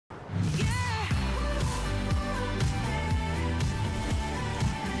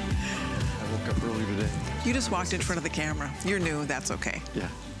You just walked in front of the camera. You're new, that's okay. Yeah.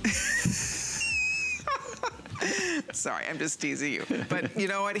 Sorry, I'm just teasing you. But you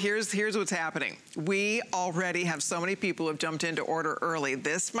know what? Here's what's happening. We already have so many people who have jumped in to order early.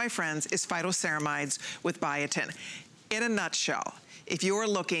 This, my friends, is Phytoceramides with Biotin. In a nutshell, if you're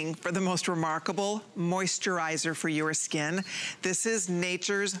looking for the most remarkable moisturizer for your skin, this is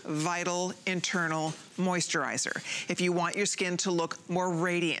nature's vital internal moisturizer. If you want your skin to look more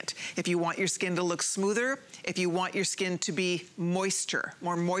radiant, if you want your skin to look smoother, if you want your skin to be more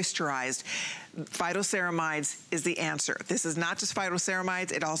moisturized, Phytoceramides is the answer. This is not just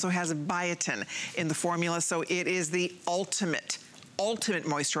Phytoceramides, it also has Biotin in the formula, so it is the ultimate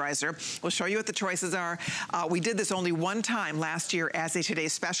moisturizer. We'll show you what the choices are. We did this only one time last year as a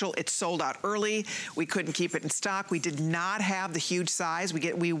Today's Special. It sold out early. We couldn't keep it in stock. We did not have the huge size.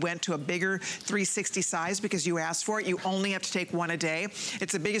 We went to a bigger 360 size because you asked for it. You only have to take one a day.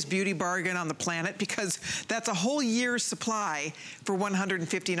 It's the biggest beauty bargain on the planet because that's a whole year's supply for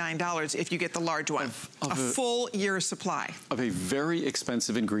 $159 if you get the large one. A full year's supply. Of a very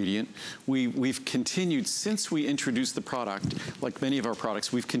expensive ingredient. We've continued, since we introduced the product, like many of our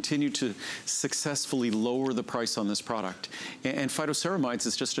products, we've continued to successfully lower the price on this product. And Phytoceramides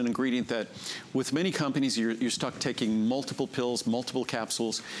is just an ingredient that, with many companies, you're stuck taking multiple pills, multiple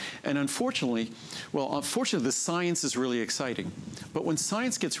capsules. And unfortunately, the science is really exciting. But when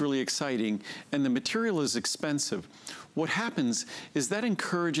science gets really exciting and the material is expensive, what happens is that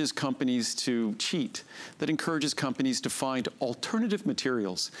encourages companies to cheat. That encourages companies to find alternative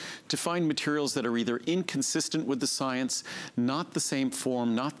materials, to find materials that are either inconsistent with the science, not the same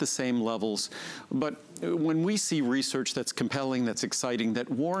form, not the same levels. But when we see research that's compelling, that's exciting, that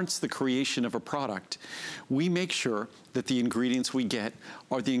warrants the creation of a product, we make sure that the ingredients we get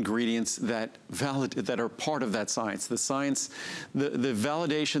are the ingredients that are part of that science. The science, the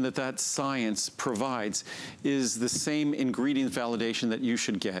validation that science provides is the same ingredient validation that you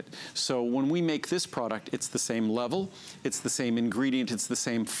should get. So when we make this product, it's the same level, it's the same ingredient, it's the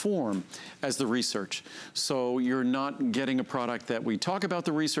same form as the research. So you're not getting a product that we talk about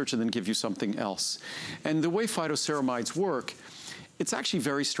the research and then give you something else. And the way Phytoceramides work, it's actually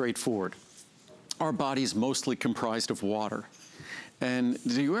very straightforward. Our body is mostly comprised of water. And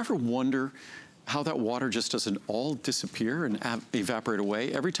do you ever wonder how that water just doesn't all disappear and evaporate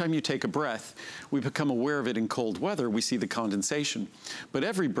away? Every time you take a breath, we become aware of it in cold weather, we see the condensation. But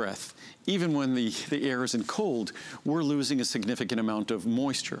every breath, even when the air isn't cold, we're losing a significant amount of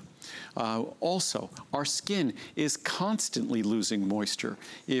moisture. Also, our skin is constantly losing moisture.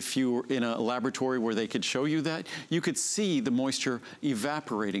 If you're in a laboratory where they could show you that, you could see the moisture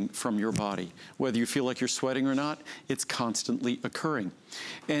evaporating from your body. Whether you feel like you're sweating or not, it's constantly occurring.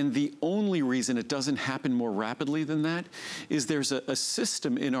 And the only reason it doesn't happen more rapidly than that is there's a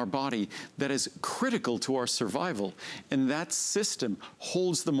system in our body that is critical to our survival, and that system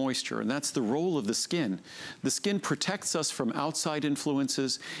holds the moisture, and that's the role of the skin. The skin protects us from outside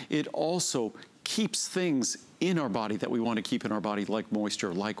influences. It also keeps things in our body that we want to keep in our body, like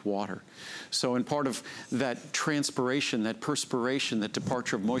moisture, like water. So in part of that transpiration, that perspiration, that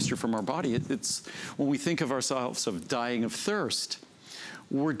departure of moisture from our body, it's when we think of ourselves of dying of thirst,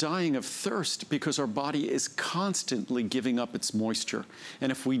 we're dying of thirst because our body is constantly giving up its moisture. And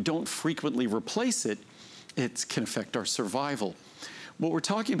if we don't frequently replace it, it can affect our survival. What we're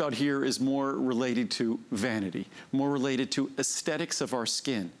talking about here is more related to vanity, more related to aesthetics of our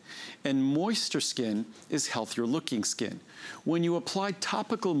skin. And moister skin is healthier looking skin. When you apply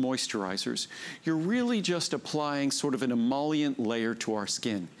topical moisturizers, you're really just applying sort of an emollient layer to our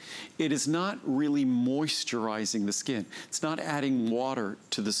skin. It is not really moisturizing the skin. It's not adding water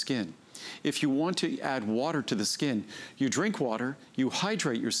to the skin. If you want to add water to the skin, you drink water, you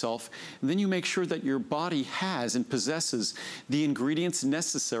hydrate yourself, and then you make sure that your body has and possesses the ingredients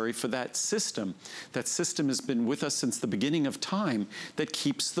necessary for that system. That system has been with us since the beginning of time that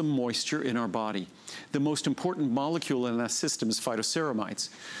keeps the moisture in our body. The most important molecule in that system is phytoceramides.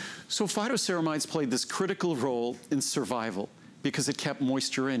 So phytoceramides played this critical role in survival, because it kept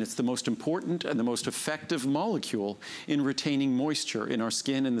moisture in. It's the most important and the most effective molecule in retaining moisture in our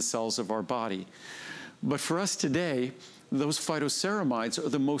skin and the cells of our body. But for us today, those phytoceramides are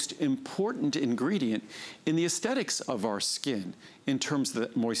the most important ingredient in the aesthetics of our skin in terms of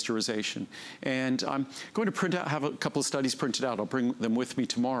that moisturization. And I'm going to have a couple of studies printed out. I'll bring them with me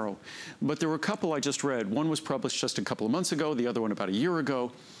tomorrow. But there were a couple I just read. One was published just a couple of months ago, the other one about a year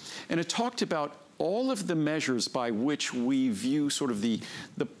ago. And it talked about all of the measures by which we view sort of the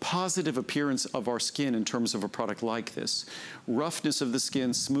positive appearance of our skin in terms of a product like this. Roughness of the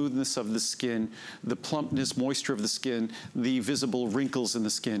skin, smoothness of the skin, the plumpness, moisture of the skin, the visible wrinkles in the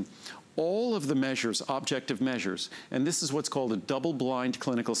skin. all of the measures, objective measures, and this is what's called a double-blind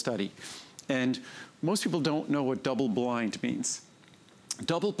clinical study. And most people don't know what double-blind means.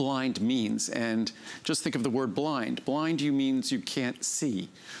 Double-blind means, and just think of the word blind. Blind means you can't see.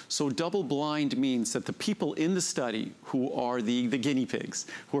 So double-blind means that the people in the study who are the guinea pigs,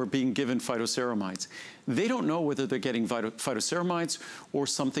 who are being given phytoceramides, they don't know whether they're getting phytoceramides or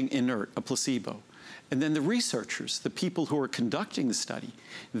something inert, a placebo. And then the researchers, the people who are conducting the study,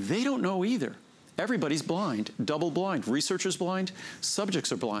 they don't know either. Everybody's blind, double blind. Researchers blind,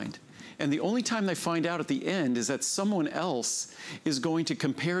 subjects are blind. And the only time they find out at the end is that someone else is going to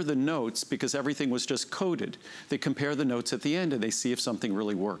compare the notes because everything was just coded. They compare the notes at the end and they see if something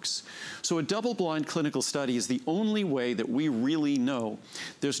really works. So a double-blind clinical study is the only way that we really know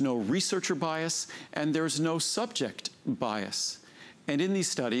there's no researcher bias and there's no subject bias. And in these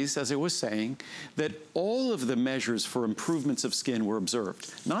studies, as I was saying, that all of the measures for improvements of skin were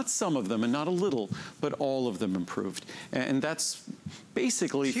observed. Not some of them and not a little, but all of them improved. And that's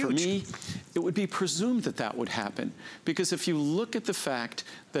basically, for me, it would be presumed that that would happen. Because if you look at the fact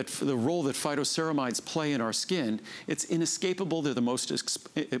that for the role that phytoceramides play in our skin, it's inescapable. They're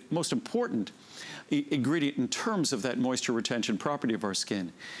the most important ingredient in terms of that moisture retention property of our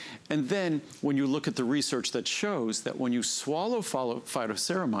skin. And then when you look at the research that shows that when you swallow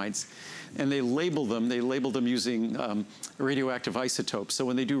phytoceramides and they label them using radioactive isotopes. So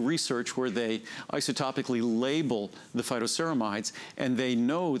when they do research where they isotopically label the phytoceramides and they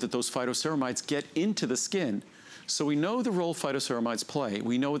know that those phytoceramides get into the skin. So we know the role phytoceramides play.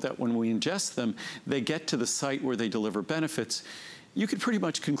 We know that when we ingest them, they get to the site where they deliver benefits. You could pretty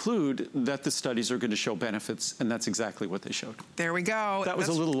much conclude that the studies are going to show benefits, and that's exactly what they showed. There we go. That was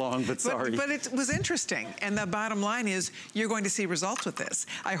a little long, but sorry. But it was interesting, and the bottom line is you're going to see results with this.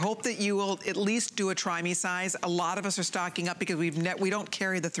 I hope that you will at least do a try me size. A lot of us are stocking up because we don't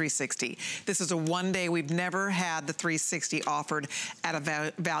carry the 360. This is a one-day. We've never had the 360 offered at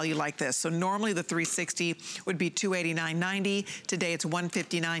a value like this. So normally the 360 would be $289.90. Today it's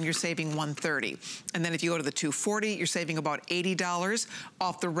 $159. You're saving $130. And then if you go to the 240, you're saving about $80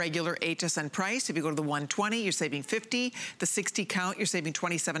 off the regular HSN price. If you go to the 120, you're saving $50. The 60 count, you're saving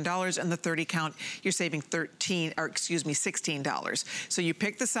 $27, and the 30 count, you're saving $16. So you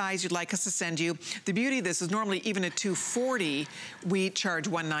pick the size you'd like us to send you. The beauty of this is normally even at 240, we charge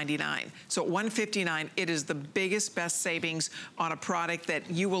 $199. So at $159, it is the biggest, best savings on a product that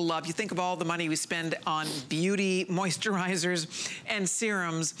you will love. You think of all the money we spend on beauty moisturizers and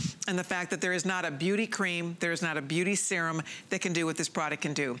serums, and the fact that there is not a beauty cream, there is not a beauty serum that can do what this product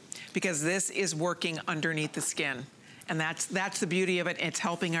can do, because this is working underneath the skin. And that's the beauty of it. It's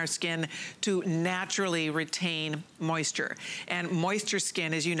helping our skin to naturally retain moisture. And moisture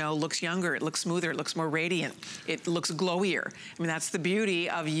skin, as you know, looks younger, it looks smoother, it looks more radiant, it looks glowier. I mean, that's the beauty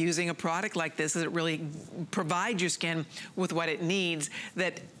of using a product like this, is it really provides your skin with what it needs,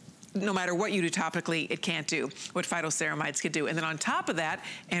 that no matter what you do topically, it can't do what phytoceramides could do. And then on top of that,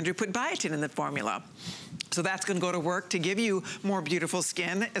 Andrew put biotin in the formula. So that's gonna go to work to give you more beautiful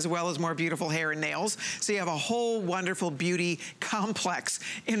skin as well as more beautiful hair and nails. So you have a whole wonderful beauty complex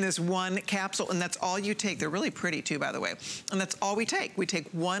in this one capsule, and that's all you take. They're really pretty too, by the way. And that's all we take. We take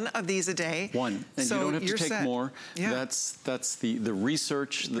one of these a day. One, and so you don't have to take set. More. Yeah. That's the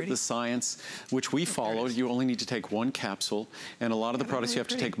research, the science, which we followed. You only need to take one capsule, and a lot of the products you have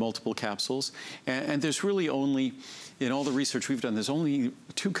to take multiple capsules. And there's really only, in all the research we've done, there's only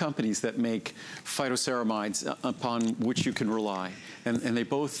 2 companies that make phytoceramides upon which you can rely. And they're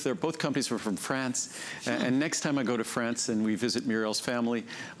both companies are from France. And next time I go to France and we visit Muriel's family,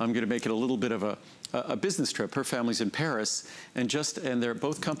 I'm going to make it a little bit of a business trip. Her family's in Paris, and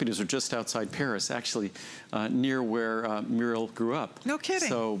both companies are just outside Paris, actually, near where Muriel grew up. No kidding.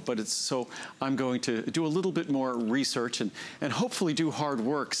 So I'm going to do a little bit more research and hopefully do hard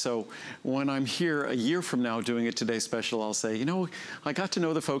work. So when I'm here a year from now doing a Today Special, I'll say, you know, I got to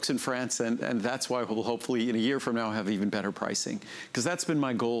know the folks in France, and that's why we'll hopefully in a year from now have even better pricing, because that's been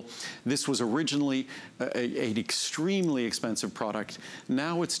my goal. This was originally an extremely expensive product.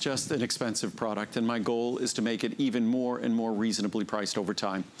 Now it's just an expensive product. And my goal is to make it even more and more reasonably priced over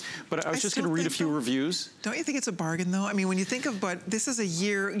time. But I was just going to read a few reviews. Don't you think it's a bargain, though? I mean, when you think of, but this is a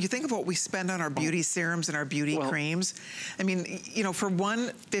year, you think of what we spend on our beauty serums and our beauty creams. I mean, you know, for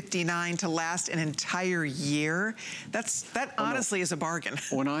 $159 to last an entire year, that honestly is a bargain.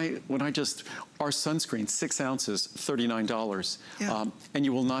 When I our sunscreen, 6 ounces, $39. Yeah. And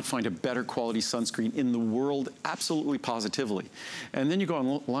you will not find a better quality sunscreen in the world, absolutely positively. And then you go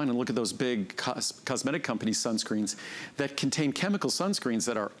online and look at those big cosmetic company sunscreens that contain chemical sunscreens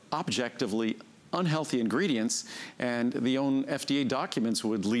that are objectively unhealthy ingredients, and the own FDA documents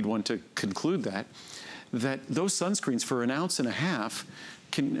would lead one to conclude that those sunscreens for 1.5 ounces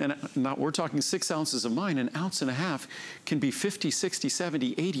can, and we're talking 6 ounces of mine, 1.5 ounces can be $50,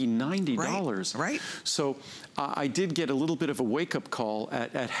 $60, $70, $80, $90. Right. So I did get a little bit of a wake-up call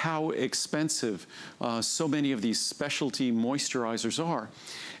at how expensive so many of these specialty moisturizers are.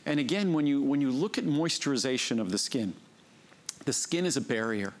 And again, when you look at moisturization of the skin is a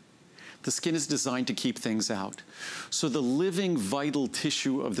barrier. The skin is designed to keep things out. So the living, vital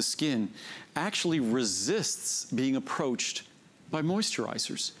tissue of the skin actually resists being approached by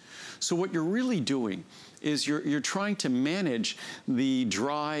moisturizers. So what you're really doing is you're trying to manage the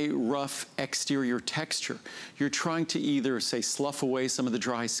dry, rough exterior texture. You're trying to either, say, slough away some of the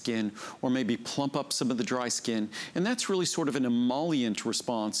dry skin or maybe plump up some of the dry skin. And that's really sort of an emollient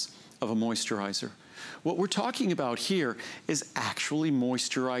response of a moisturizer. What we're talking about here is actually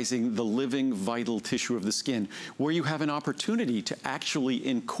moisturizing the living, vital tissue of the skin, where you have an opportunity to actually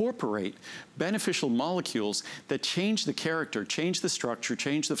incorporate beneficial molecules that change the character, change the structure,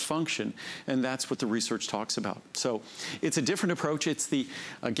 change the function, and that's what the research talks about. So it's a different approach. It's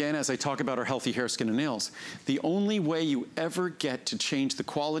again, as I talk about our healthy hair, skin, and nails, the only way you ever get to change the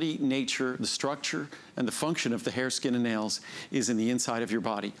quality, nature, the structure, and the function of the hair, skin, and nails is in the inside of your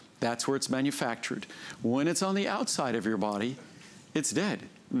body. That's where it's manufactured. When it's on the outside of your body, it's dead.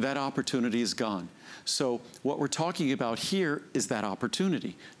 That opportunity is gone. So what we're talking about here is that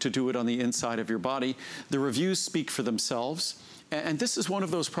opportunity to do it on the inside of your body. The reviews speak for themselves. And this is one of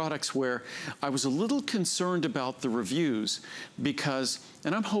those products where I was a little concerned about the reviews because,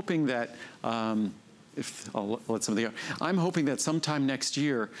 and I'm hoping that, I'll let somebody go. I'm hoping that sometime next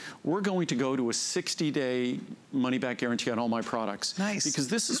year, we're going to go to a 60-day money-back guarantee on all my products. Nice. Because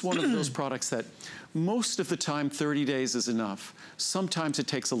this is one of those products that most of the time, 30 days is enough. Sometimes it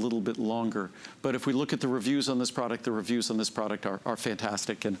takes a little bit longer. But if we look at the reviews on this product, the reviews on this product are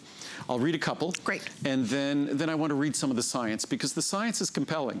fantastic. And I'll read a couple. Great. And then I want to read some of the science, because the science is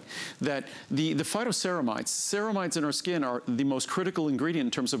compelling. That the phytoceramides, ceramides in our skin are the most critical ingredient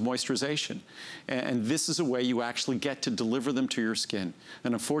in terms of moisturization. And this is a way you actually get to deliver them to your skin.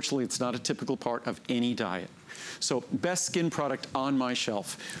 And unfortunately, it's not a typical part of any diet. So, best skin product on my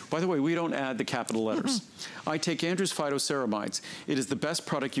shelf. By the way, we don't add the capital letters. I take Andrew's Phytoceramides. It is the best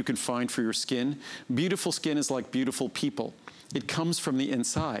product you can find for your skin. Beautiful skin is like beautiful people. It comes from the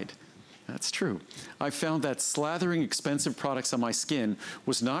inside. That's true. I found that slathering expensive products on my skin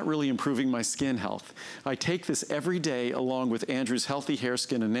was not really improving my skin health. I take this every day along with Andrew's Healthy Hair,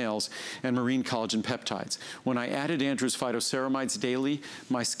 Skin, and Nails and Marine Collagen Peptides. When I added Andrew's Phytoceramides daily,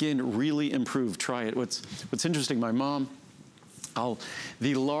 my skin really improved. Try it. What's interesting, my mom,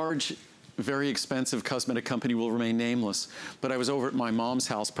 the large, very expensive cosmetic company will remain nameless, but I was over at my mom's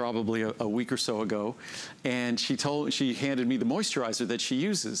house probably a week or so ago, and she handed me the moisturizer that she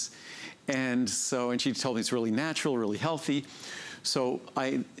uses. And she told me it's really natural, really healthy. So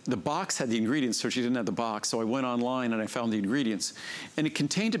the box had the ingredients, so she didn't have the box. So I went online and I found the ingredients. And it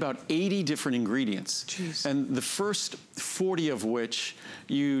contained about 80 different ingredients. Jeez. And the first 40 of which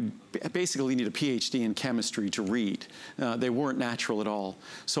you basically need a PhD in chemistry to read. They weren't natural at all.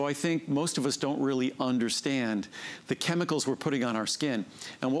 So I think most of us don't really understand the chemicals we're putting on our skin.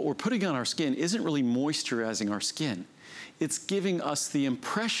 And what we're putting on our skin isn't really moisturizing our skin. It's giving us the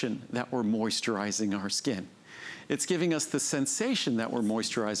impression that we're moisturizing our skin. It's giving us the sensation that we're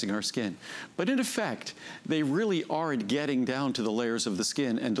moisturizing our skin. But in effect, they really are getting down to the layers of the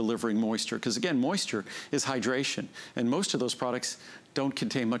skin and delivering moisture. Because again, moisture is hydration. And most of those products don't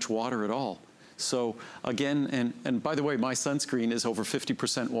contain much water at all. So again, and by the way, my sunscreen is over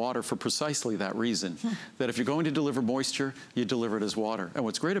 50% water for precisely that reason. That if you're going to deliver moisture, you deliver it as water. And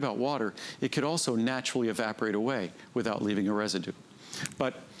what's great about water, it could also naturally evaporate away without leaving a residue.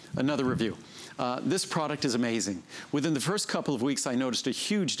 But another review. This product is amazing. Within the first couple of weeks, I noticed a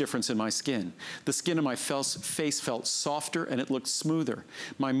huge difference in my skin. The skin on my face felt softer and it looked smoother.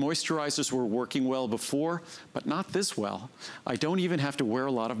 My moisturizers were working well before, but not this well. I don't even have to wear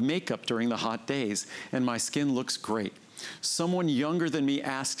a lot of makeup during the hot days, and my skin looks great. Someone younger than me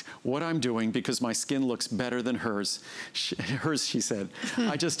asked what I'm doing because my skin looks better than hers. She said.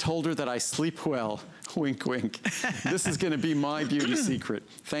 I just told her that I sleep well. Wink, wink. This is going to be my beauty secret.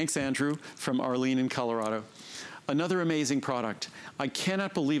 Thanks, Andrew, from Arlene in Colorado. Another amazing product. I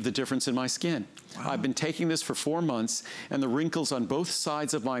cannot believe the difference in my skin. Wow. I've been taking this for 4 months, and the wrinkles on both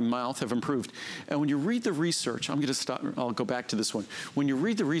sides of my mouth have improved. And when you read the research, I'm going to stop, I'll go back to this one. When you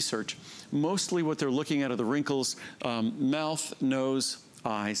read the research, mostly what they're looking at are the wrinkles, mouth, nose,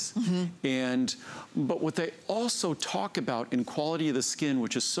 eyes. But what they also talk about in quality of the skin,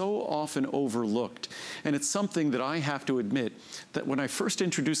 which is so often overlooked, and it's something that I have to admit that when I first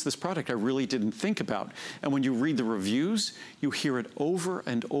introduced this product, I really didn't think about. And when you read the reviews, you hear it over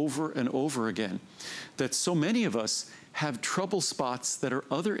and over and over again, that so many of us have trouble spots that are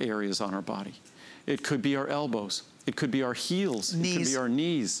other areas on our body. It could be our elbows. It could be our heels, it could be our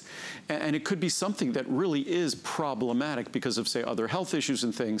knees, and it could be something that really is problematic because of, say, other health issues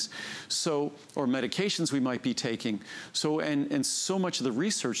and things, so, or medications we might be taking. So, and so much of the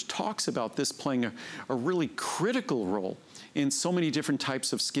research talks about this playing a really critical role in so many different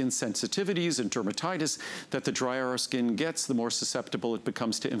types of skin sensitivities and dermatitis, that the drier our skin gets, the more susceptible it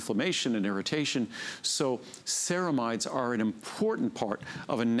becomes to inflammation and irritation. So ceramides are an important part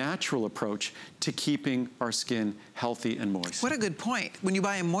of a natural approach to keeping our skin healthy and moist. What a good point. When you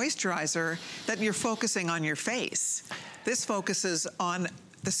buy a moisturizer, that you're focusing on your face. This focuses on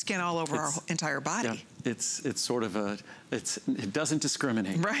the skin all over our entire body. Yeah. It's sort of it doesn't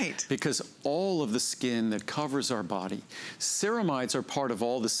discriminate. Right. Because all of the skin that covers our body, ceramides are part of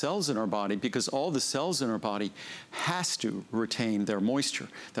all the cells in our body, because all the cells in our body has to retain their moisture.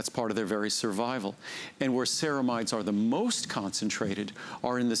 That's part of their very survival. And where ceramides are the most concentrated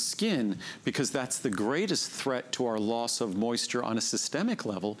are in the skin, because that's the greatest threat to our loss of moisture on a systemic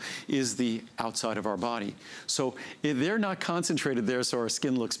level, is the outside of our body. So if they're not concentrated there so our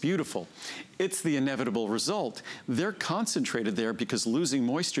skin looks beautiful, it's the inevitable result. They're concentrated there because losing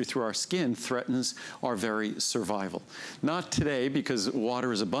moisture through our skin threatens our very survival. Not today because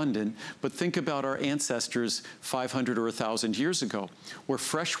water is abundant, but think about our ancestors 500 or 1,000 years ago, where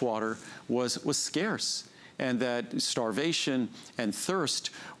fresh water was scarce, and that starvation and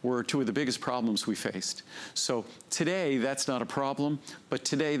thirst were two of the biggest problems we faced. So today, that's not a problem, but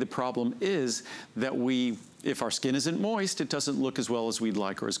today the problem is that if our skin isn't moist, it doesn't look as well as we'd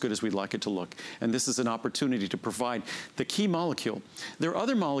like or as good as we'd like it to look. And this is an opportunity to provide the key molecule. There are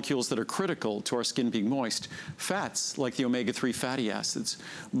other molecules that are critical to our skin being moist, fats like the omega-3 fatty acids,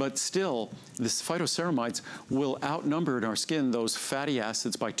 but still, this phytoceramides will outnumber in our skin those fatty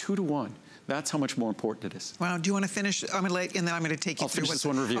acids by 2 to 1. That's how much more important it is. Wow, do you want to finish? I'm gonna and then I'm gonna take you through. I'll finish this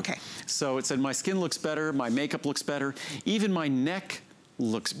one review. Okay. So it said my skin looks better, my makeup looks better, even my neck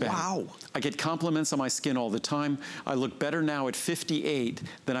looks better. Wow. I get compliments on my skin all the time. I look better now at 58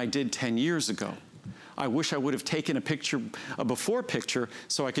 than I did 10 years ago. I wish I would have taken a picture, a before picture,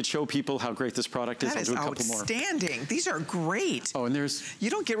 so I could show people how great this product is. That is outstanding. These are great. Oh, and there's...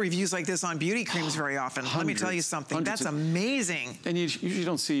 You don't get reviews like this on beauty creams very often. Let me tell you something. That's amazing. And you usually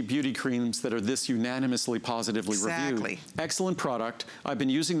don't see beauty creams that are this unanimously positively reviewed. Excellent product. I've been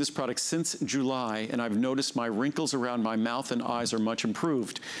using this product since July, and I've noticed my wrinkles around my mouth and eyes are much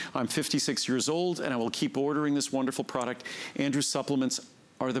improved. I'm 56 years old, and I will keep ordering this wonderful product. Andrew's supplements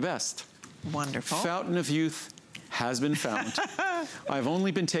are the best. Wonderful. Fountain of youth has been found. I've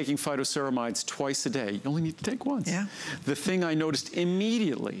only been taking phytoceramides twice a day. You only need to take once. Yeah. The thing I noticed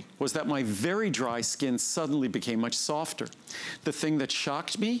immediately was that my very dry skin suddenly became much softer. The thing that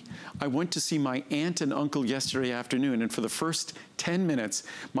shocked me, I went to see my aunt and uncle yesterday afternoon, and for the first 10 minutes,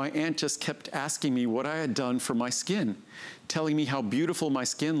 my aunt just kept asking me what I had done for my skin, telling me how beautiful my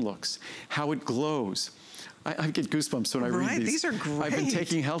skin looks, how it glows. I get goosebumps when I read these. These are great. I've been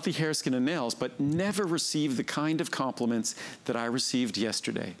taking healthy hair, skin, and nails, but never received the kind of compliments that I received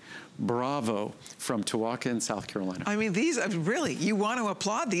yesterday. Bravo from Tawaka in South Carolina. I mean, these are really, you want to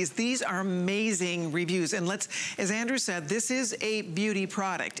applaud these. These are amazing reviews. And let's, as Andrew said, this is a beauty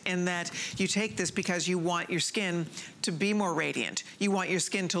product in that you take this because you want your skin to be more radiant. You want your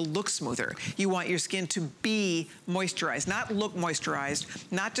skin to look smoother. You want your skin to be moisturized, not look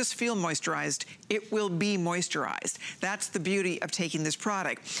moisturized, not just feel moisturized. It will be moisturized. That's the beauty of taking this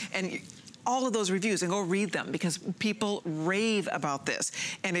product. And all of those reviews, and go read them, because people rave about this.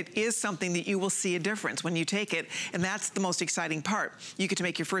 And it is something that you will see a difference when you take it, and that's the most exciting part. You get to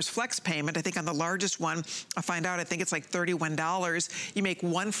make your first flex payment. I think on the largest one, I find out, I think it's like $31. You make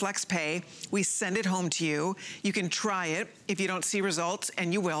one flex pay, we send it home to you. You can try it. If you don't see results,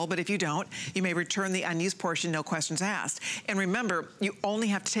 and you will, but if you don't, you may return the unused portion, no questions asked. And remember, you only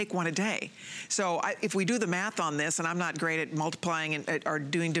have to take one a day. So if we do the math on this, and I'm not great at multiplying or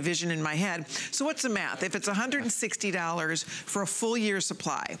doing division in my head, ahead. So what's the math? If it's $160 for a full year's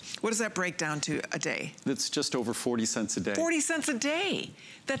supply, what does that break down to a day? That's just over 40 cents a day. 40 cents a day.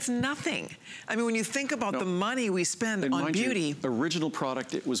 That's nothing. I mean, when you think about the money we spend on beauty. Original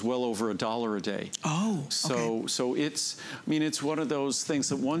product, it was well over $1 a day. Oh, so it's, I mean, it's one of those things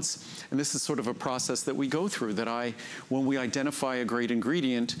that once, and this is sort of a process that we go through, that when we identify a great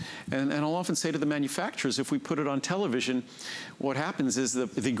ingredient, and I'll often say to the manufacturers, if we put it on television, what happens is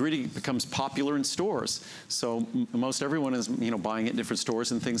the ingredient becomes popular in stores. So most everyone is, buying it in different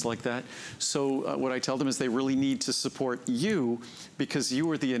stores and things like that. So what I tell them is they really need to support you, because you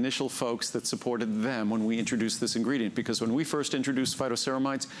were the initial folks that supported them when we introduced this ingredient. Because when we first introduced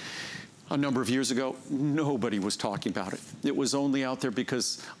phytoceramides a number of years ago, nobody was talking about it. It was only out there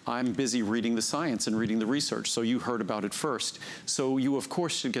because I'm busy reading the science and reading the research, so you heard about it first. So you, of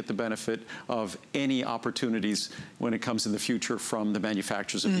course, should get the benefit of any opportunities when it comes in the future from the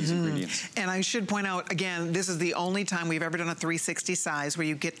manufacturers of these ingredients. And I should point out, again, this is the only time we've ever done a 360 size where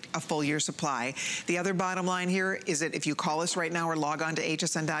you get a full year supply. The other bottom line here is that if you call us right now or log on to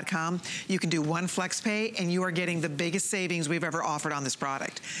hsn.com, you can do one flex pay, and you are getting the biggest savings we've ever offered on this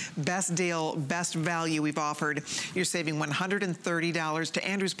product. Best deal, best value we've offered. You're saving $130. To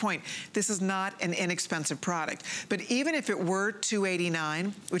Andrew's point, this is not an inexpensive product. But even if it were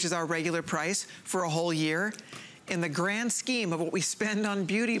 $289, which is our regular price for a whole year, in the grand scheme of what we spend on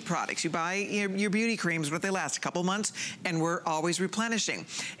beauty products, you buy your beauty creams, but they last a couple months, and we're always replenishing.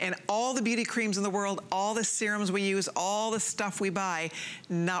 And all the beauty creams in the world, all the serums we use, all the stuff we buy,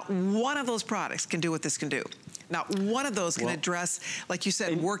 not one of those products can do what this can do. Not one of those can address, like you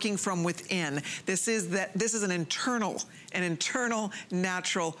said, working from within. This is an internal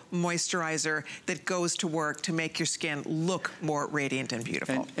natural moisturizer that goes to work to make your skin look more radiant and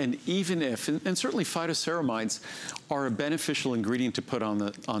beautiful. And even if, and certainly phytoceramides are a beneficial ingredient to put on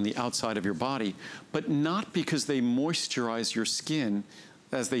the outside of your body, but not because they moisturize your skin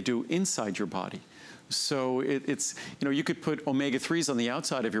as they do inside your body. So it's, you could put omega-3s on the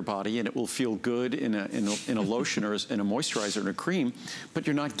outside of your body and it will feel good in a lotion or in a moisturizer and a cream, but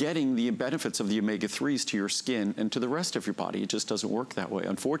you're not getting the benefits of the omega-3s to your skin and to the rest of your body. It just doesn't work that way,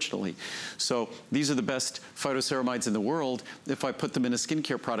 unfortunately. So these are the best phytoceramides in the world. If I put them in a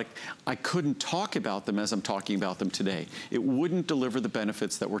skincare product, I couldn't talk about them as I'm talking about them today. It wouldn't deliver the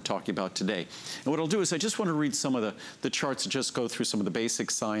benefits that we're talking about today. And what I'll do is I just want to read some of the charts and just go through some of the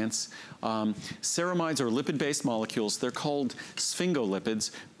basic science. Ceramides are lipid-based molecules. They're called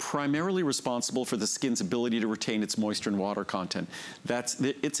sphingolipids, primarily responsible for the skin's ability to retain its moisture and water content.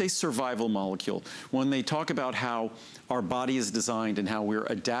 It's a survival molecule. When they talk about how our body is designed and how we're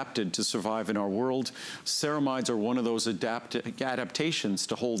adapted to survive in our world, ceramides are one of those adaptations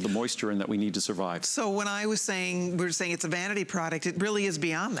to hold the moisture in that we need to survive. So when we were saying it's a vanity product, it really is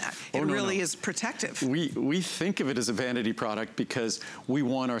beyond that. It really is protective. We think of it as a vanity product because we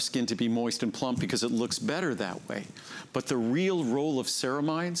want our skin to be moist and plump because it looks better that way. But the real role of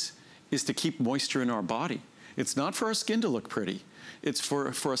ceramides is to keep moisture in our body. It's not for our skin to look pretty. It's for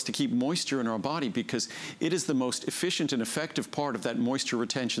us to keep moisture in our body because it is the most efficient and effective part of that moisture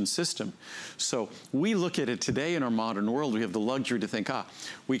retention system. So we look at it today in our modern world. We have the luxury to think,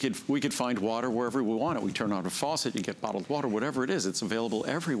 we could find water wherever we want it. We turn on a faucet, you get bottled water, whatever it is. It's available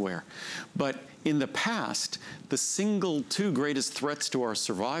everywhere. But in the past, the single two greatest threats to our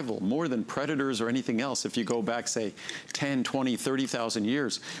survival, more than predators or anything else, if you go back, say, 10, 20, 30,000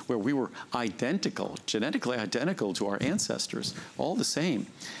 years, where we were identical, genetically identical to our ancestors, all the same,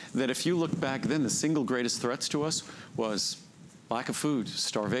 that if you look back then, the single greatest threats to us was lack of food,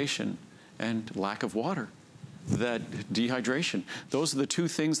 starvation, and lack of water. That dehydration. Those are the two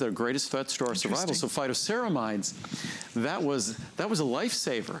things that are greatest threats to our survival. So phytoceramides, that was a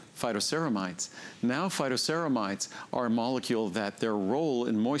lifesaver, phytoceramides. Now phytoceramides are a molecule that their role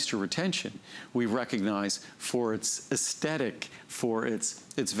in moisture retention we recognize for its aesthetic, for its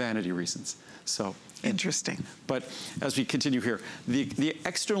vanity reasons. So interesting. But as we continue here, the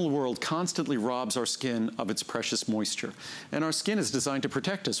external world constantly robs our skin of its precious moisture. And our skin is designed to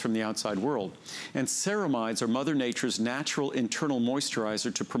protect us from the outside world. And ceramides are Mother Nature's natural internal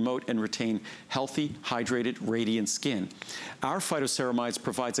moisturizer to promote and retain healthy, hydrated, radiant skin. Our phytoceramides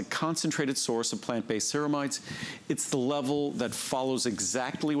provides a concentrated source of plant-based ceramides. It's the level that follows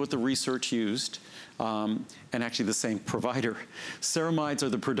exactly what the research used. And actually the same provider. Ceramides are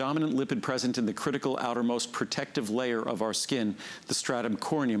the predominant lipid present in the critical critical outermost protective layer of our skin, the stratum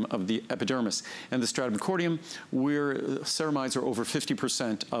corneum of the epidermis. And the stratum corneum, where ceramides are over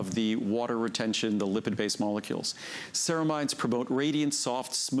 50% of the water retention, the lipid-based molecules. Ceramides promote radiant,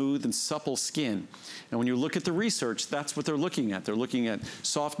 soft, smooth, and supple skin. And when you look at the research, that's what they're looking at. They're looking at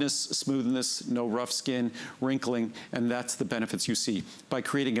softness, smoothness, no rough skin, wrinkling, and that's the benefits you see by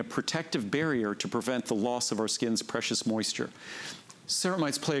creating a protective barrier to prevent the loss of our skin's precious moisture.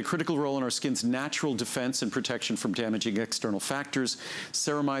 Ceramides play a critical role in our skin's natural defense and protection from damaging external factors.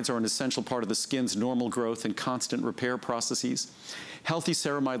 Ceramides are an essential part of the skin's normal growth and constant repair processes. Healthy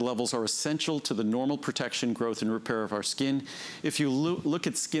ceramide levels are essential to the normal protection, growth, and repair of our skin. If you look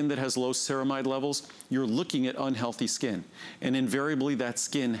at skin that has low ceramide levels, you're looking at unhealthy skin, and invariably that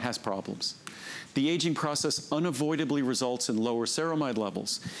skin has problems. The aging process unavoidably results in lower ceramide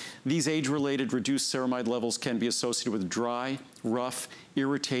levels. These age-related reduced ceramide levels can be associated with dry, rough,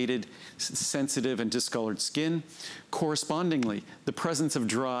 irritated, sensitive, and discolored skin. Correspondingly, the presence of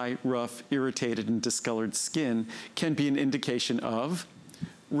dry, rough, irritated, and discolored skin can be an indication of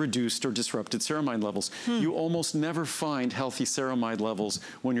reduced or disrupted ceramide levels. You almost never find healthy ceramide levels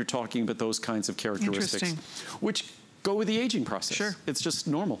when you're talking about those kinds of characteristics, which go with the aging process. Sure. It's just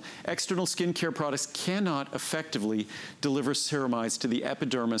normal. External skincare products cannot effectively deliver ceramides to the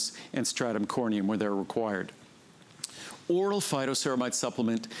epidermis and stratum corneum where they're required. Oral phytoceramide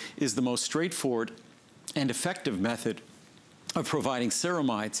supplement is the most straightforward and effective method of providing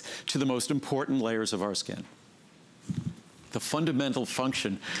ceramides to the most important layers of our skin. The fundamental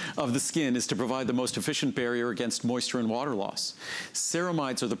function of the skin is to provide the most efficient barrier against moisture and water loss.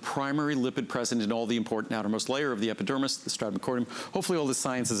 Ceramides are the primary lipid present in all the important outermost layer of the epidermis, the stratum corneum. Hopefully all this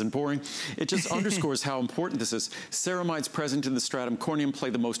science isn't boring. It just underscores how important this is. Ceramides present in the stratum corneum play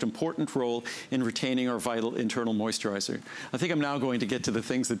the most important role in retaining our vital internal moisturizer. I think I'm now going to get to the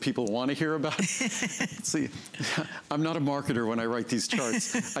things that people want to hear about. See, I'm not a marketer when I write these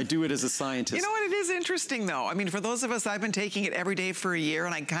charts. I do it as a scientist. You know what, it is interesting though. I mean, for those of us, I've been taking it every day for a year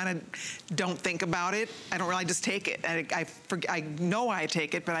and I kind of don't think about it. I don't really, I just take it. I know I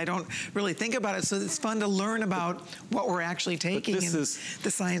take it, but I don't really think about it. So it's fun to learn about what we're actually taking and the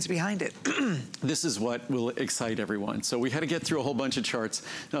science behind it. This is what will excite everyone. So we had to get through a whole bunch of charts.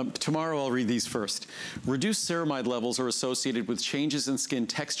 Tomorrow I'll read these first. Reduced ceramide levels are associated with changes in skin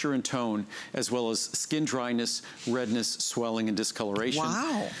texture and tone, as well as skin dryness, redness, swelling, and discoloration.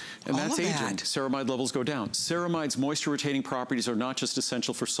 Wow. And that's aging. Ceramide levels go down. Ceramides' moisture-retaining properties are not just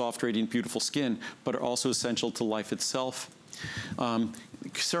essential for soft, radiant, beautiful skin, but are also essential to life itself.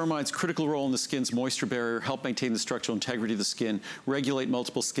 Ceramides' critical role in the skin's moisture barrier help maintain the structural integrity of the skin, regulate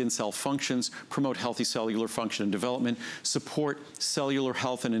multiple skin cell functions, promote healthy cellular function and development, support cellular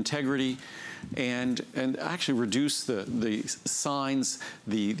health and integrity, and actually reduce the signs,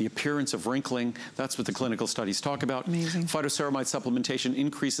 the appearance of wrinkling. That's what the clinical studies talk about. Amazing. Phytoceramide supplementation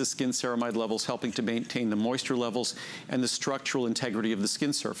increases skin ceramide levels, helping to maintain the moisture levels and the structural integrity of the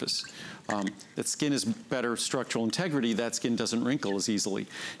skin surface. That skin is better structural integrity, that skin doesn't wrinkle as easily.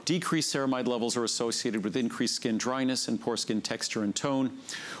 Decreased ceramide levels are associated with increased skin dryness and poor skin texture and tone.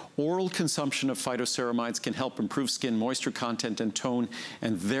 Oral consumption of phytoceramides can help improve skin moisture content and tone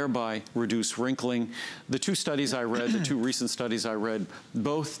and thereby reduce wrinkling. The two studies I read, the two recent studies I read,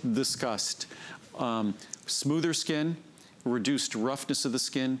 both discussed smoother skin, reduced roughness of the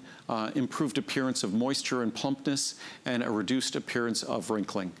skin, improved appearance of moisture and plumpness, and a reduced appearance of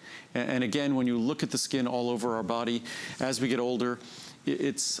wrinkling. And again, when you look at the skin all over our body, as we get older,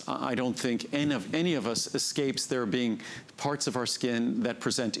 I don't think any of us escapes there being parts of our skin that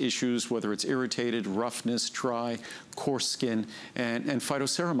present issues, whether it's irritated, roughness, dry, coarse skin, and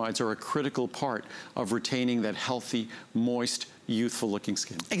phytoceramides are a critical part of retaining that healthy, moist, youthful-looking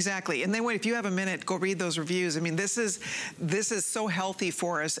skin. Exactly. And then if you have a minute, go read those reviews. I mean, this is so healthy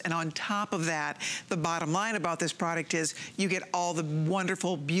for us. And on top of that, the bottom line about this product is you get all the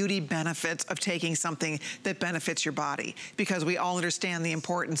wonderful beauty benefits of taking something that benefits your body. Because we all understand the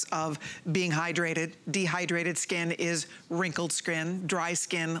importance of being hydrated. Dehydrated skin is wrinkled skin. Dry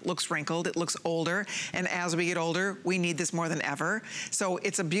skin looks wrinkled. It looks older. And as we get older, we need this more than ever. So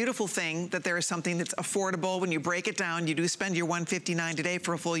it's a beautiful thing that there is something that's affordable. When you break it down, you do spend your $159 today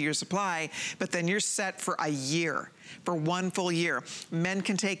for a full year supply, but then you're set for a year. for 1 full year. Men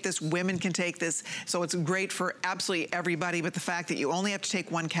can take this, women can take this, so it's great for absolutely everybody, but the fact that you only have to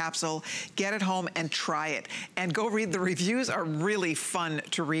take 1 capsule, get it home and try it. And go read, the reviews are really fun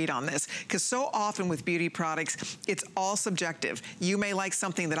to read on this, because so often with beauty products, it's all subjective. You may like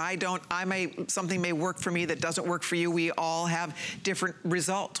something that I don't, something may work for me that doesn't work for you. We all have different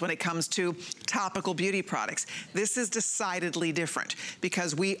results when it comes to topical beauty products. This is decidedly different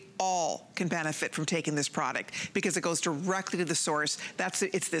because we all can benefit from taking this product because it goes directly to the source.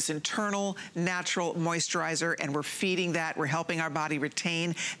 It's this internal, natural moisturizer, and we're feeding that. We're helping our body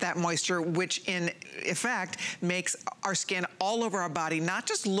retain that moisture, which in effect makes our skin all over our body not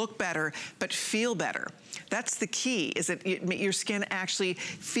just look better, but feel better. That's the key, is that your skin actually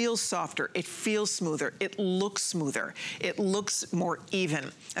feels softer, it feels smoother, it looks smoother, it looks more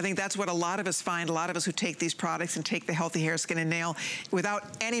even. I think that's what a lot of us find, a lot of us who take these products and take the Healthy Hair, Skin and Nail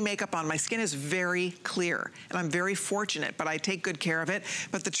without any makeup on. My skin is very clear, and I'm very fortunate, but I take good care of it.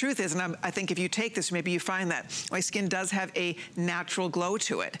 But the truth is, and I think if you take this, maybe you find that my skin does have a natural glow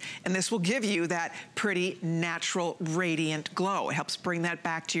to it, and this will give you that pretty natural, radiant glow. It helps bring that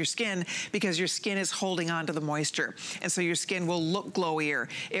back to your skin because your skin is holding on to the moisture. And so your skin will look glowier.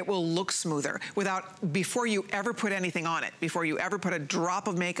 It will look smoother before you ever put anything on it, before you ever put a drop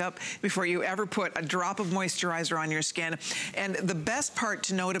of makeup, before you ever put a drop of moisturizer on your skin. And the best part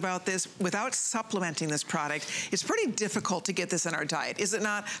to note about this, without supplementing this product, it's pretty difficult to get this in our diet, is it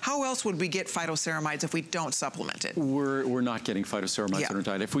not? How else would we get phytoceramides if we don't supplement it? We're not getting phytoceramides in our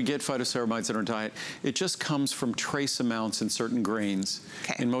diet. If we get phytoceramides in our diet, it just comes from trace amounts in certain grains,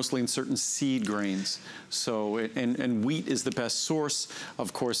 and mostly in certain seed grains. So, and wheat is the best source.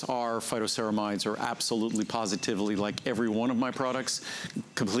 Of course, our phytoceramides are absolutely positively, like every one of my products,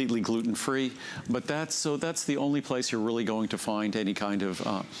 completely gluten-free. But that's the only place you're really going to find any kind of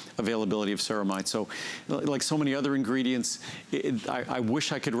availability of ceramide. So, like so many other ingredients, I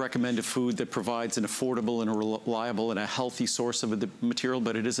wish I could recommend a food that provides an affordable and a reliable and a healthy source of the material,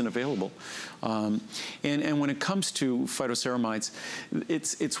 but it isn't available. And when it comes to phytoceramides,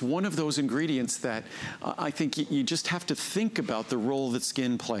 it's one of those ingredients that I think you just have to think about the role that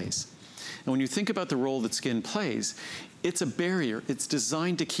skin plays. And when you think about the role that skin plays, it's a barrier. It's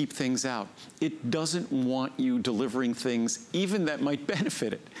designed to keep things out. It doesn't want you delivering things even that might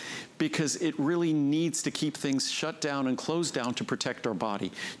benefit it, because it really needs to keep things shut down and closed down to protect our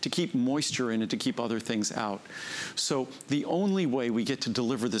body, to keep moisture in it, to keep other things out. So the only way we get to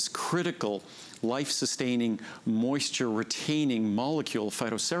deliver this critical life-sustaining, moisture-retaining molecule,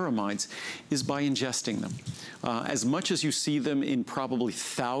 phytoceramides, is by ingesting them. As much as you see them in probably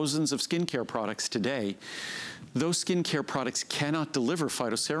thousands of skincare products today, those skincare products cannot deliver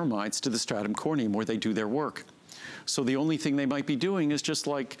phytoceramides to the stratum corneum where they do their work. So the only thing they might be doing is just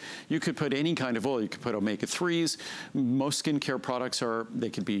like, you could put any kind of oil. You could put omega-3s. Most skincare products they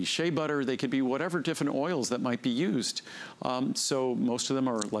could be shea butter, they could be whatever different oils that might be used. So most of them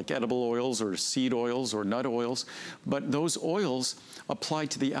are like edible oils or seed oils or nut oils. But those oils applied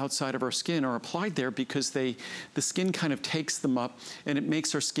to the outside of our skin are applied there because the skin kind of takes them up and it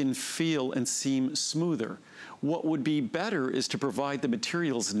makes our skin feel and seem smoother. What would be better is to provide the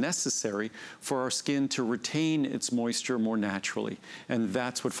materials necessary for our skin to retain its moisture more naturally. And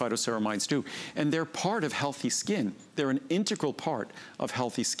that's what phytoceramides do. And they're part of healthy skin. They're an integral part of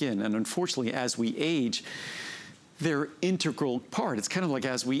healthy skin. And unfortunately, as we age, they're an integral part. It's kind of like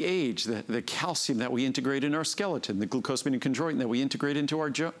as we age, the calcium that we integrate in our skeleton, the glucosamine and chondroitin that we integrate into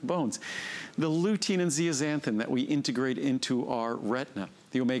our bones, the lutein and zeaxanthin that we integrate into our retina,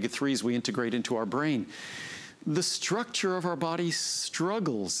 the omega-3s we integrate into our brain. The structure of our body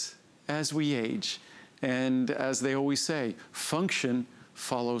struggles as we age. And as they always say, function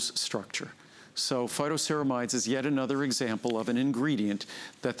follows structure. So phytoceramides is yet another example of an ingredient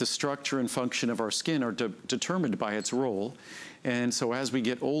that the structure and function of our skin are determined by its role. And so as we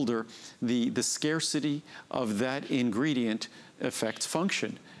get older, the scarcity of that ingredient affects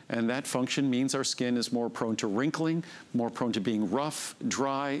function. And that function means our skin is more prone to wrinkling, more prone to being rough,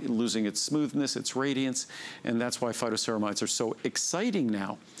 dry, losing its smoothness, its radiance. And that's why phytoceramides are so exciting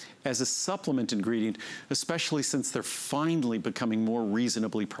now as a supplement ingredient, especially since they're finally becoming more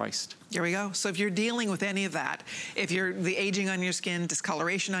reasonably priced. There we go. So if you're dealing with any of that, if you're the aging on your skin,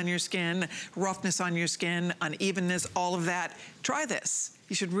 discoloration on your skin, roughness on your skin, unevenness, all of that, try this.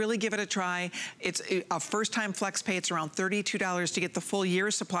 You should really give it a try. It's a first-time flex pay. It's around $32 to get the full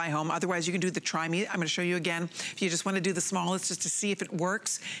year's supply home. Otherwise, you can do the Try Me. I'm gonna show you again. If you just wanna do the smallest just to see if it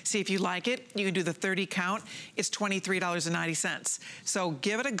works, see if you like it, you can do the 30 count. It's $23.90. So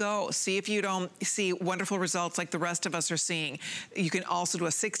give it a go. See if you don't see wonderful results like the rest of us are seeing. You can also do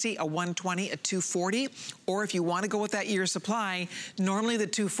a 60, a 120, a 240, or if you wanna go with that year's supply, normally the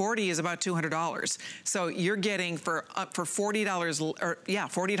 240 is about $200. So you're getting for $40, or yeah,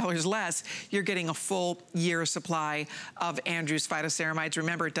 $40 less, you're getting a full year supply of Andrew's Phytoceramides.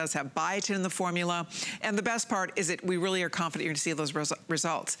 Remember, it does have biotin in the formula. And the best part is that we really are confident you're gonna see those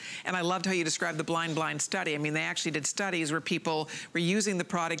results. And I loved how you described the blind study. I mean, they actually did studies where people were using the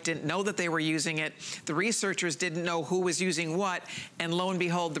product, didn't know that they were using it. The researchers didn't know who was using what. And lo and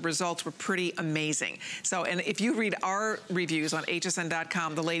behold, the results were pretty amazing. So, and if you read our reviews on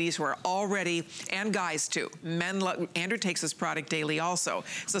hsn.com, the ladies who are already, and guys too, men love, Andrew takes this product daily also.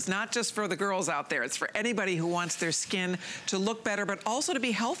 So it's not just for the girls out there, it's for anybody who wants their skin to look better, but also to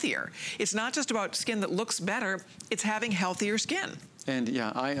be healthier. It's not just about skin that looks better, it's having healthier skin. And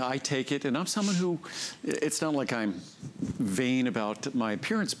yeah, I take it, and I'm someone who, it's not like I'm vain about my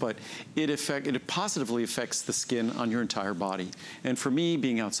appearance, but it positively affects the skin on your entire body. And for me,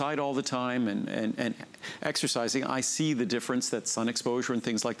 being outside all the time and exercising, I see the difference that sun exposure and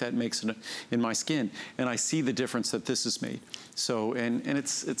things like that makes in my skin. And I see the difference that this has made. So, and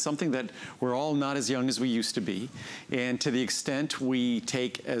it's something that we're all not as young as we used to be. And to the extent we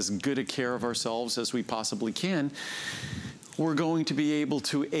take as good a care of ourselves as we possibly can, we're going to be able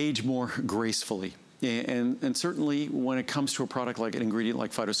to age more gracefully. And certainly when it comes to a product like an ingredient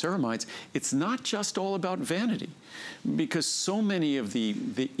like Phytoceramides, it's not just all about vanity, because so many of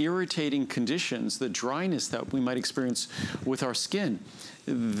the irritating conditions, the dryness that we might experience with our skin,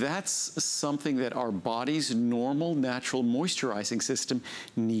 that's something that our body's normal, natural moisturizing system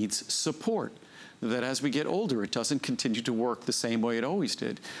needs support. That as we get older, it doesn't continue to work the same way it always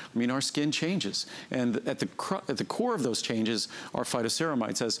did. I mean, our skin changes. And at the core of those changes are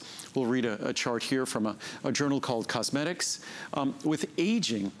phytoceramides. As we'll read a chart here from a journal called Cosmetics. With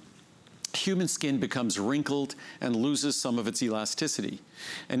aging, human skin becomes wrinkled and loses some of its elasticity.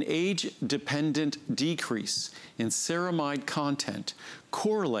 An age-dependent decrease in ceramide content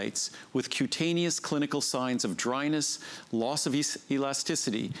correlates with cutaneous clinical signs of dryness, loss of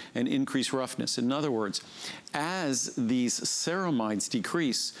elasticity, and increased roughness. In other words, as these ceramides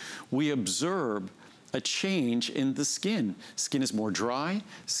decrease, we observe a change in the skin. Skin is more dry,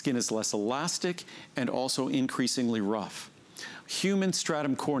 skin is less elastic, and also increasingly rough. Human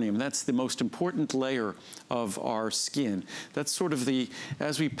stratum corneum, that's the most important layer of our skin. That's sort of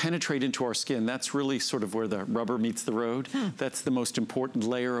as we penetrate into our skin, that's really sort of where the rubber meets the road. That's the most important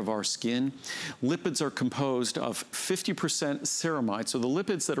layer of our skin. Lipids are composed of 50% ceramides, so the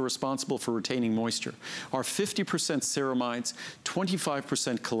lipids that are responsible for retaining moisture are 50% ceramides,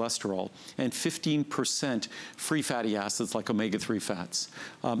 25% cholesterol, and 15% free fatty acids like omega-3 fats.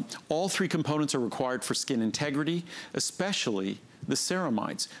 All three components are required for skin integrity, especially the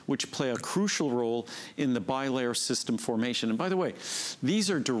ceramides, which play a crucial role in the bilayer system formation. And by the way, these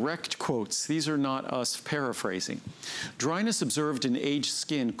are direct quotes. These are not us paraphrasing. Dryness observed in aged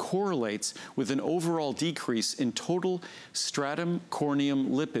skin correlates with an overall decrease in total stratum corneum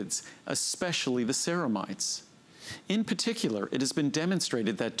lipids, especially the ceramides. In particular, it has been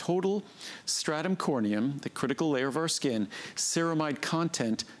demonstrated that total stratum corneum, the critical layer of our skin, ceramide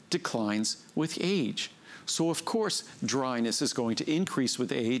content declines with age. So of course, dryness is going to increase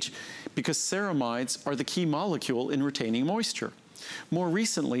with age because ceramides are the key molecule in retaining moisture. More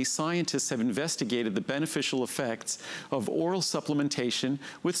recently, scientists have investigated the beneficial effects of oral supplementation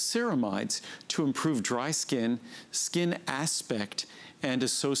with ceramides to improve dry skin, skin aspect, and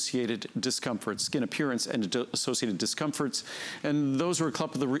associated discomforts, skin appearance and associated discomforts. And those were a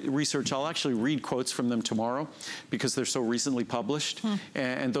couple of the research. I'll actually read quotes from them tomorrow because they're so recently published.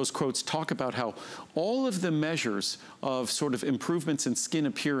 And those quotes talk about how all of the measures of sort of improvements in skin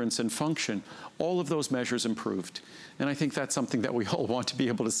appearance and function, all of those measures improved. And I think that's something that we all want to be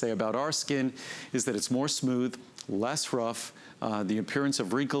able to say about our skin, is that it's more smooth, less rough, the appearance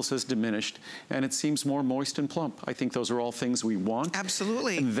of wrinkles has diminished, and it seems more moist and plump. I think those are all things we want.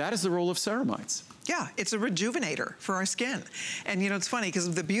 Absolutely. And that is the role of ceramides. Yeah, it's a rejuvenator for our skin. And you know, it's funny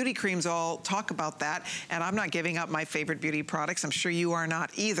because the beauty creams all talk about that, and I'm not giving up my favorite beauty products. I'm sure you are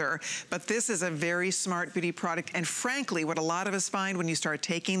not either, but this is a very smart beauty product. And frankly, what a lot of us find when you start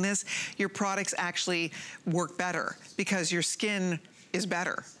taking this, your products actually work better because your skin is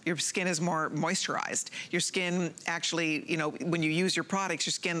better. Your skin is more moisturized. Your skin actually, you know, when you use your products,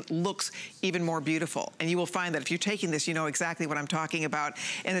 your skin looks even more beautiful. And you will find that if you're taking this, you know exactly what I'm talking about.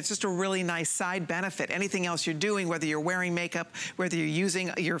 And it's just a really nice side benefit. Anything else you're doing, whether you're wearing makeup, whether you're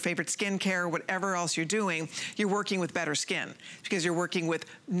using your favorite skincare, whatever else you're doing, you're working with better skin because you're working with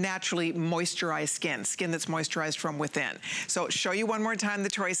naturally moisturized skin, skin that's moisturized from within. So show you one more time the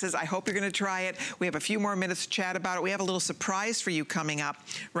choices. I hope you're gonna try it. We have a few more minutes to chat about it. We have a little surprise for you coming up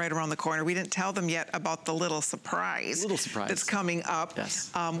right around the corner. We didn't tell them yet about the little surprise. That's coming up.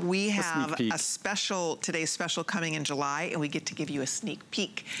 Yes. We have a special, today's special coming in July, and we get to give you a sneak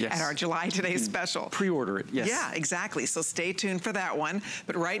peek at our July Today's special. Pre-order it, yes. Yeah, exactly. So stay tuned for that one.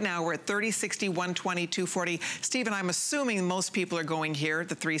 But right now we're at 30, 60, 120, 240. Stephen, I'm assuming most people are going here,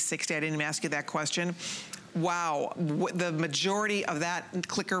 the 360. I didn't even ask you that question. Wow, the majority of that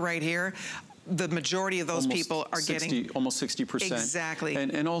clicker right here, the majority of those people are getting almost 60%. Exactly.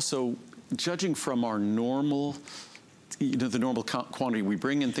 And also, judging from our normal, you know, the normal quantity we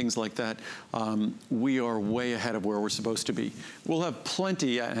bring in, things like that, we are way ahead of where we're supposed to be. We'll have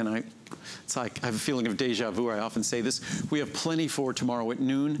plenty, and it's like I have a feeling of deja vu. I often say this. We have plenty for tomorrow at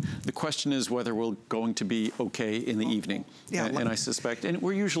noon. The question is whether we're going to be okay in the evening. Yeah, and I suspect, and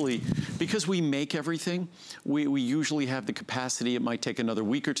we're usually, because we make everything, we usually have the capacity. It might take another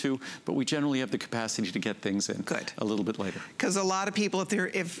week or two, but we generally have the capacity to get things in a little bit later. Because a lot of people, I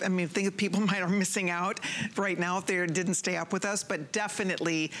think people might are missing out right now if they didn't stay up with us, but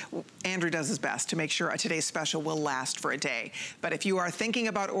definitely Andrew does his best to make sure today's special will last for a day. But if you are thinking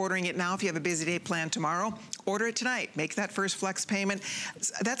about ordering it now, if you have a busy day planned tomorrow, order it tonight. Make that first flex payment.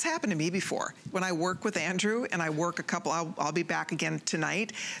 That's happened to me before. When I work with Andrew and I work a couple, I'll be back again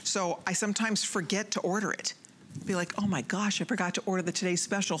tonight. So I sometimes forget to order it. Be like, oh my gosh, I forgot to order the today's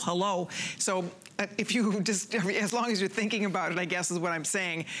special. Hello. So if you just, as long as you're thinking about it, I guess is what I'm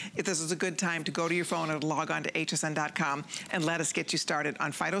saying, if this is a good time to go to your phone and log on to hsn.com and let us get you started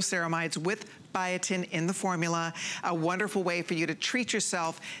on Phytoceramides with biotin in the formula. A wonderful way for you to treat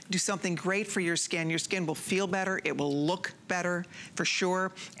yourself, do something great for your skin. Your skin will feel better. It will look better for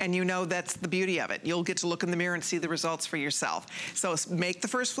sure. And you know that's the beauty of it. You'll get to look in the mirror and see the results for yourself. So make the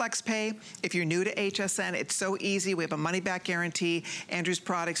first flex pay. If you're new to HSN, it's so easy. We have a money back guarantee. Andrew's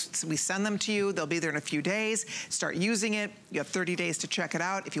products, we send them to you. They'll be there in a few days. Start using it. You have 30 days to check it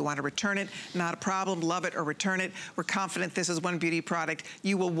out. If you want to return it, not a problem. Love it or return it. We're confident this is one beauty product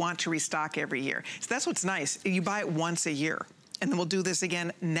you will want to restock every year. So that's what's nice. You buy it once a year. And then we'll do this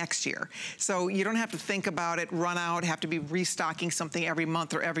again next year. So you don't have to think about it, run out, have to be restocking something every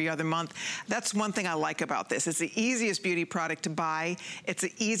month or every other month. That's one thing I like about this. It's the easiest beauty product to buy. It's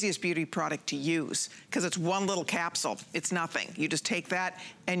the easiest beauty product to use because it's one little capsule. It's nothing. You just take that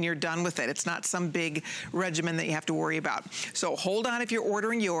and you're done with it. It's not some big regimen that you have to worry about. So hold on if you're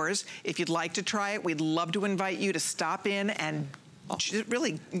ordering yours. If you'd like to try it, we'd love to invite you to stop in and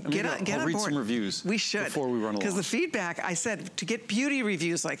really get on board. I'll read some reviews. We should. Before we run along. Because the feedback, I said, to get beauty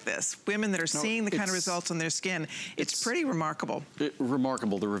reviews like this, women that are seeing the kind of results on their skin, it's pretty remarkable.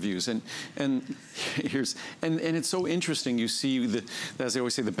 Remarkable, the reviews. And it's so interesting. You see, as they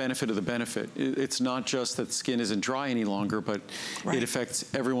always say, the benefit of the benefit. It's not just that skin isn't dry any longer, but it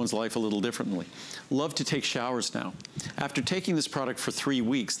affects everyone's life a little differently. Love to take showers now. After taking this product for 3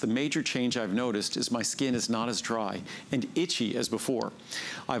 weeks, the major change I've noticed is my skin is not as dry and itchy as before.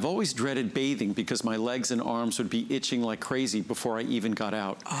 I've always dreaded bathing because my legs and arms would be itching like crazy before I even got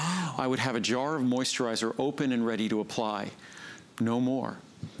out. I would have a jar of moisturizer open and ready to apply. No more.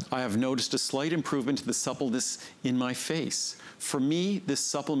 I have noticed a slight improvement to the suppleness in my face. For me, this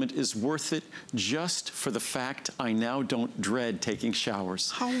supplement is worth it just for the fact I now don't dread taking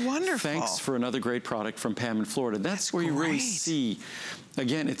showers. How wonderful. Thanks for another great product from Pam in Florida. That's where you really see,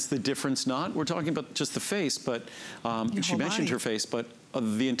 again, it's the difference not, we're talking about just the face, but she mentioned her face, but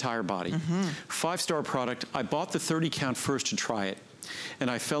the entire body. 5-star product. I bought the 30 count first to try it, and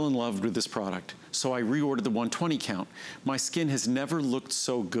I fell in love with this product. So I reordered the 120 count. My skin has never looked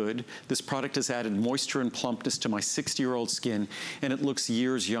so good. This product has added moisture and plumpness to my 60-year-old skin, and it looks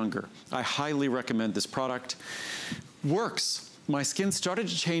years younger. I highly recommend this product. Works. My skin started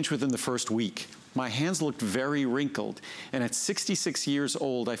to change within the first week. My hands looked very wrinkled, and at 66 years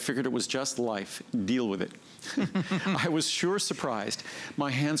old, I figured it was just life. Deal with it. I was sure surprised. My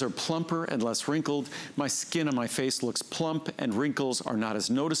hands are plumper and less wrinkled. My skin on my face looks plump, and wrinkles are not as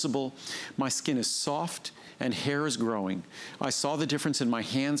noticeable. My skin is soft, and hair is growing. I saw the difference in my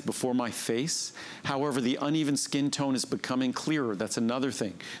hands before my face. However, the uneven skin tone is becoming clearer. That's another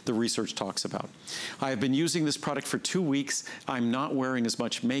thing the research talks about. I have been using this product for 2 weeks. I'm not wearing as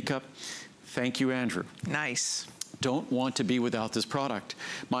much makeup. Thank you, Andrew. Nice. don't want to be without this product.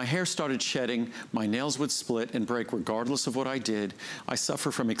 My hair started shedding, my nails would split and break regardless of what I did. I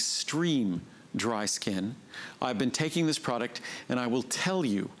suffer from extreme dry skin. I've been taking this product and I will tell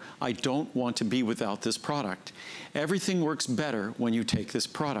you, I don't want to be without this product. Everything works better when you take this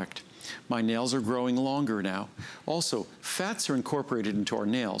product. My nails are growing longer now. Also, fats are incorporated into our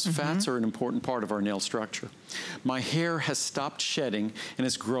nails. Fats are an important part of our nail structure. My hair has stopped shedding and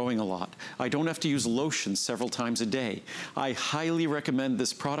is growing a lot. I don't have to use lotion several times a day. I highly recommend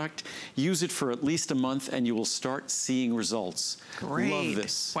this product. Use it for at least a month and you will start seeing results. Great. Love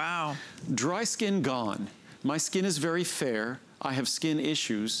this. Wow. Dry skin gone. My skin is very fair. I have skin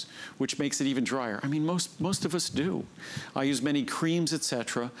issues, which makes it even drier. I mean, most of us do. I use many creams,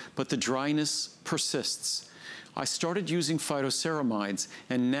 etc., but the dryness persists. I started using phytoceramides,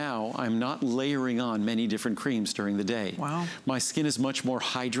 and now I'm not layering on many different creams during the day. Wow. My skin is much more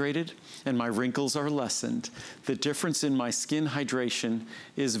hydrated, and my wrinkles are lessened. The difference in my skin hydration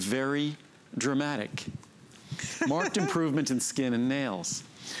is very dramatic. Marked improvement in skin and nails.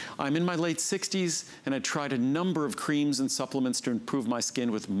 I'm in my late 60s and I tried a number of creams and supplements to improve my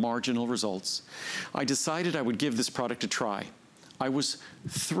skin with marginal results. I decided I would give this product a try. I was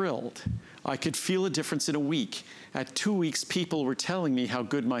thrilled. I could feel a difference in a week. At 2 weeks, people were telling me how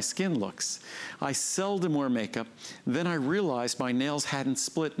good my skin looks. I seldom wear makeup. Then I realized my nails hadn't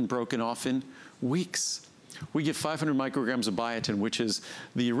split and broken off in weeks. We give 500 micrograms of biotin, which is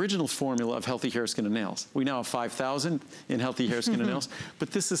the original formula of healthy hair, skin, and nails. We now have 5,000 in healthy hair, skin, and nails,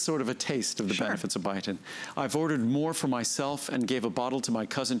 but this is sort of a taste of the benefits of biotin. I've ordered more for myself and gave a bottle to my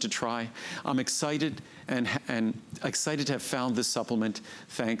cousin to try. I'm excited and excited to have found this supplement.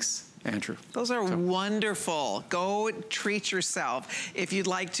 Thanks, Andrew. Those are wonderful. Go treat yourself. If you'd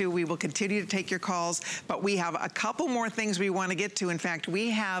like to, we will continue to take your calls, but we have a couple more things we want to get to. In fact, we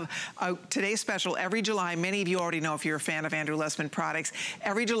have today's special every July. Many of you already know if you're a fan of Andrew Lessman products.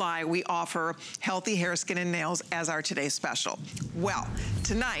 Every July, we offer healthy hair, skin, and nails as our today's special. Well,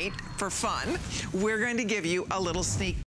 tonight, for fun, we're going to give you a little sneak